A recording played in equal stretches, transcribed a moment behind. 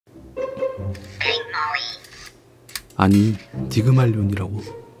아니, 디그말론이라고.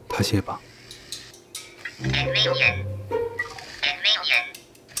 다시 해봐.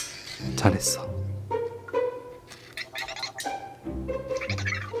 잘했어.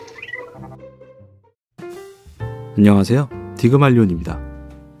 안녕하세요, 디그말론입니다.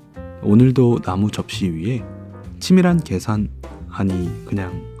 오늘도 나무 접시 위에 치밀한 계산, 아니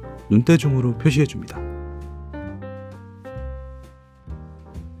그냥 눈대중으로 표시해줍니다.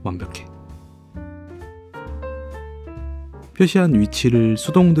 완벽해. 표시한 위치를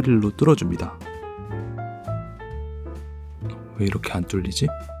수동 드릴로 뚫어줍니다. 왜 이렇게 안 뚫리지?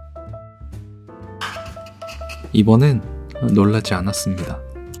 이번엔 놀라지 않았습니다.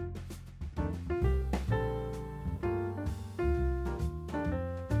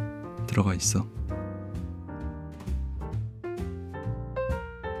 들어가 있어.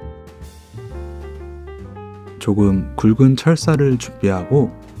 조금 굵은 철사를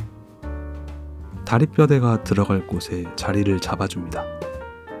준비하고 다리뼈대가 들어갈 곳에 자리를 잡아줍니다.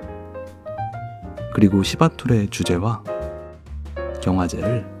 그리고 시바툴의 주제와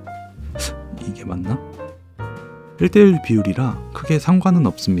경화제를, 이게 맞나? 1:1 비율이라 크게 상관은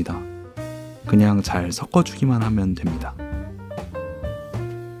없습니다. 그냥 잘 섞어주기만 하면 됩니다.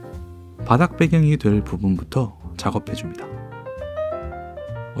 바닥 배경이 될 부분부터 작업해줍니다.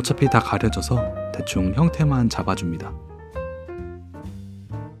 어차피 다 가려져서 대충 형태만 잡아줍니다.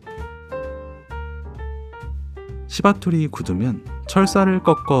 시바툴이 굳으면 철사를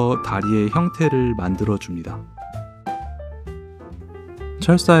꺾어 다리의 형태를 만들어줍니다.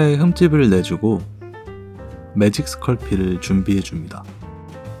 철사에 흠집을 내주고 매직 스컬피를 준비해줍니다.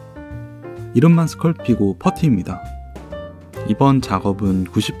 이름만 스컬피고 퍼티입니다. 이번 작업은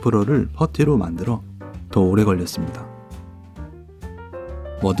 90%를 퍼티로 만들어 더 오래 걸렸습니다.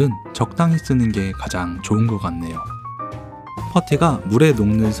 뭐든 적당히 쓰는 게 가장 좋은 것 같네요. 퍼티가 물에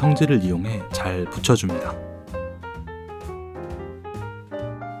녹는 성질을 이용해 잘 붙여줍니다.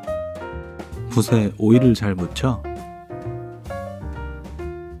 붓에 오일을 잘 묻혀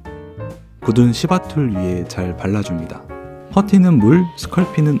굳은 시바툴 위에 잘 발라줍니다. 퍼티는 물,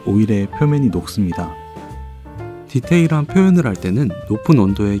 스컬피는 오일에 표면이 녹습니다. 디테일한 표현을 할 때는 높은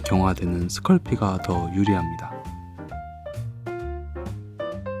온도에 경화되는 스컬피가 더 유리합니다.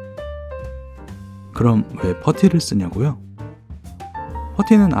 그럼 왜 퍼티를 쓰냐고요?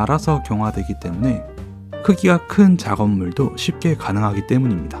 퍼티는 알아서 경화되기 때문에 크기가 큰 작업물도 쉽게 가능하기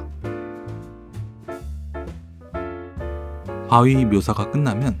때문입니다. 바위 묘사가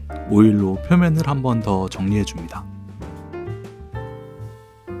끝나면 오일로 표면을 한 번 더 정리해줍니다.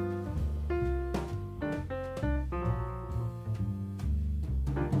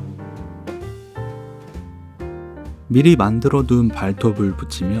 미리 만들어둔 발톱을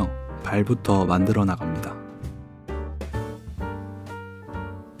붙이며 발부터 만들어 나갑니다.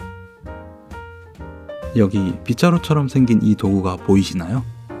 여기 빗자루처럼 생긴 이 도구가 보이시나요?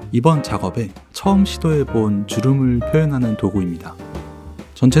 이번 작업에 처음 시도해본 주름을 표현하는 도구입니다.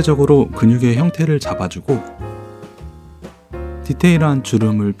 전체적으로 근육의 형태를 잡아주고 디테일한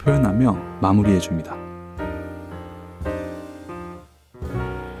주름을 표현하며 마무리해줍니다.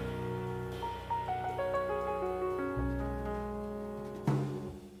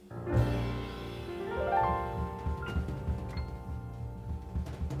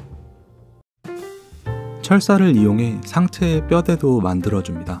 철사를 이용해 상체의 뼈대도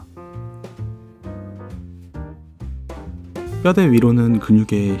만들어줍니다. 뼈대 위로는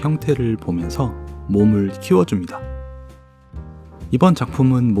근육의 형태를 보면서 몸을 키워줍니다. 이번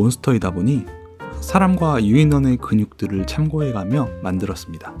작품은 몬스터이다 보니 사람과 유인원의 근육들을 참고해가며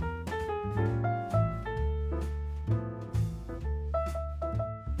만들었습니다.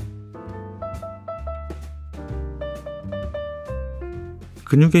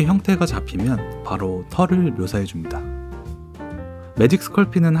 근육의 형태가 잡히면 바로 털을 묘사해줍니다. 매직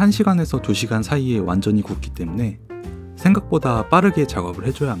스컬피는 1시간에서 2시간 사이에 완전히 굳기 때문에 생각보다 빠르게 작업을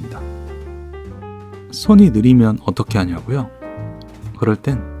해줘야 합니다. 손이 느리면 어떻게 하냐고요? 그럴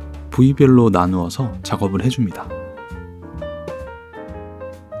땐 부위별로 나누어서 작업을 해줍니다.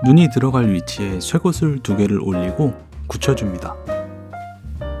 눈이 들어갈 위치에 쇠구슬 2개를 올리고 굳혀줍니다.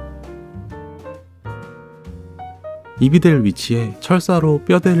 입이 될 위치에 철사로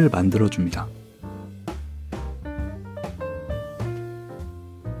뼈대를 만들어줍니다.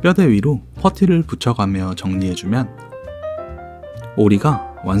 뼈대 위로 퍼티를 붙여가며 정리해주면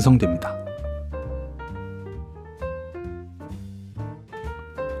오리가 완성됩니다.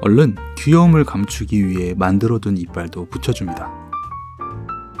 얼른 귀여움을 감추기 위해 만들어둔 이빨도 붙여줍니다.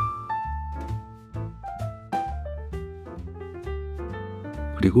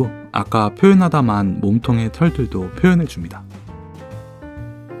 그리고 아까 표현하다만 몸통의 털들도 표현해줍니다.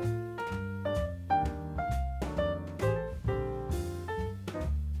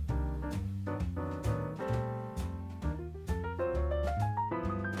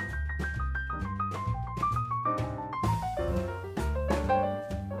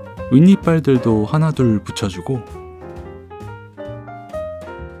 윗니빨들도 하나둘 붙여주고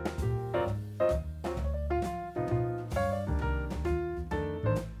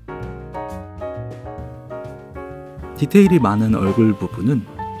디테일이 많은 얼굴 부분은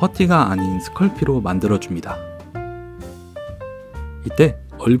퍼티가 아닌 스컬피로 만들어줍니다. 이때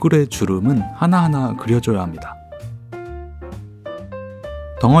얼굴의 주름은 하나하나 그려줘야 합니다.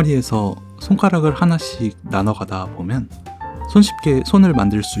 덩어리에서 손가락을 하나씩 나눠가다 보면 손쉽게 손을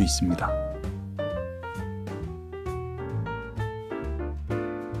만들 수 있습니다.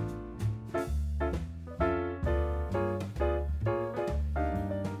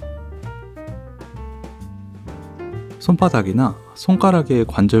 손바닥이나 손가락의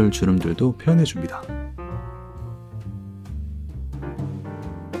관절 주름들도 표현해줍니다.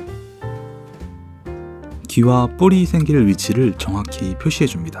 귀와 뿔이 생길 위치를 정확히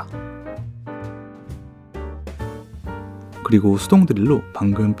표시해줍니다. 그리고 수동 드릴로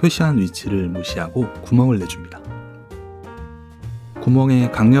방금 표시한 위치를 무시하고 구멍을 내줍니다. 구멍에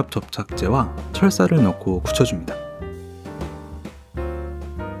강력 접착제와 철사를 넣고 굳혀줍니다.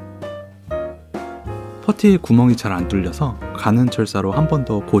 퍼티에 구멍이 잘 안 뚫려서 가는 철사로 한 번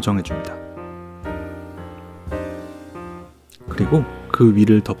더 고정해줍니다. 그리고 그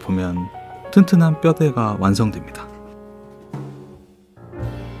위를 덮으면 튼튼한 뼈대가 완성됩니다.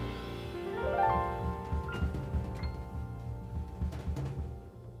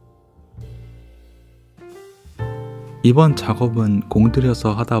 이번 작업은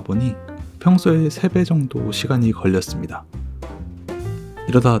공들여서 하다 보니 평소의 3배 정도 시간이 걸렸습니다.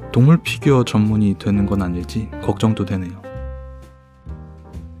 이러다 동물 피규어 전문이 되는 건 아닐지 걱정도 되네요.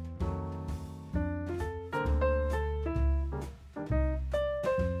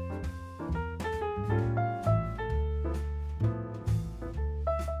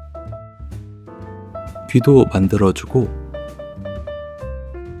 귀도 만들어주고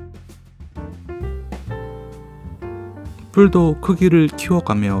뿔도 크기를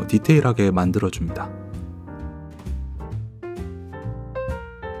키워가며 디테일하게 만들어줍니다.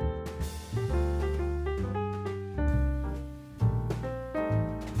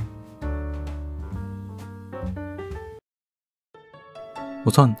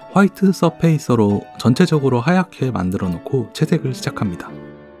 우선 화이트 서페이서로 전체적으로 하얗게 만들어 놓고 채색을 시작합니다.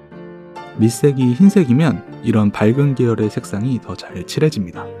 밑색이 흰색이면 이런 밝은 계열의 색상이 더 잘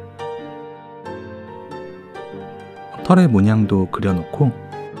칠해집니다. 털의 문양도 그려놓고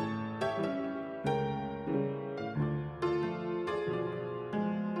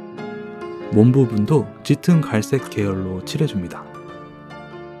몸 부분도 짙은 갈색 계열로 칠해줍니다.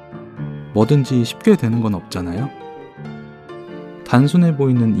 뭐든지 쉽게 되는 건 없잖아요. 단순해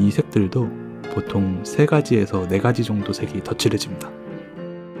보이는 이 색들도 보통 3가지에서 4가지 정도 색이 덧칠해집니다.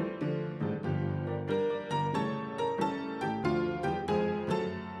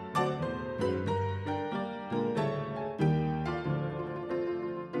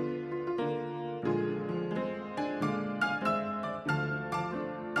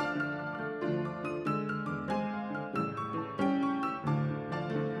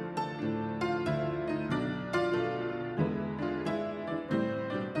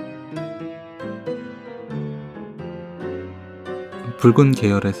 붉은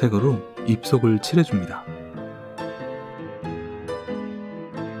계열의 색으로 입속을 칠해줍니다.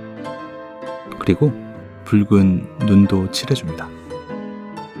 그리고 붉은 눈도 칠해줍니다.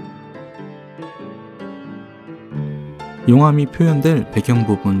 용암이 표현될 배경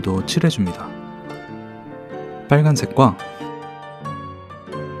부분도 칠해줍니다. 빨간색과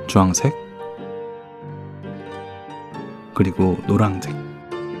주황색 그리고 노란색.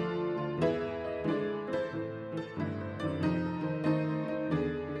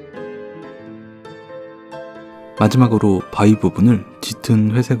 마지막으로 바위 부분을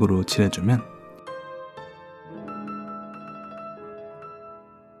짙은 회색으로 칠해주면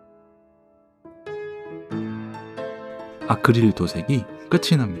아크릴 도색이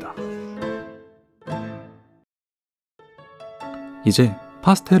끝이 납니다. 이제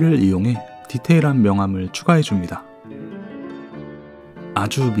파스텔을 이용해 디테일한 명암을 추가해줍니다.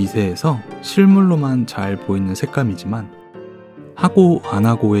 아주 미세해서 실물로만 잘 보이는 색감이지만 하고 안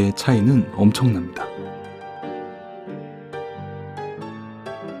하고의 차이는 엄청납니다.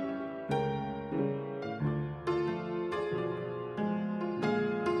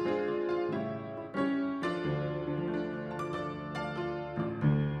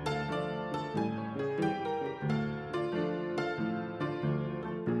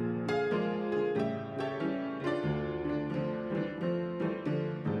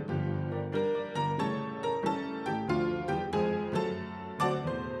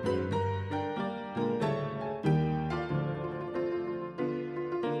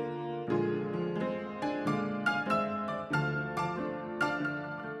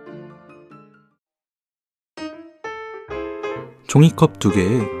 종이컵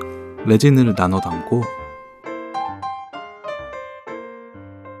 2개에 레진을 나눠 담고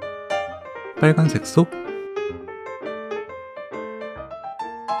빨간 색소,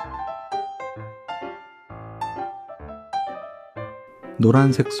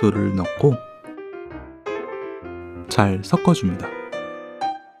 노란 색소를 넣고 잘 섞어줍니다.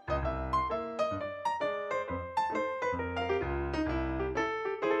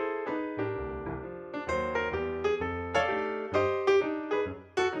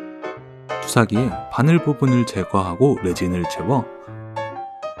 주사기에 바늘 부분을 제거하고 레진을 채워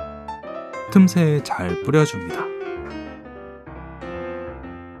틈새에 잘 뿌려줍니다.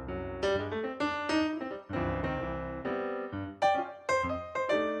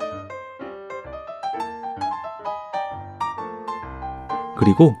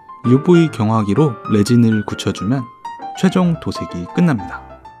 그리고 UV 경화기로 레진을 굳혀주면 최종 도색이 끝납니다.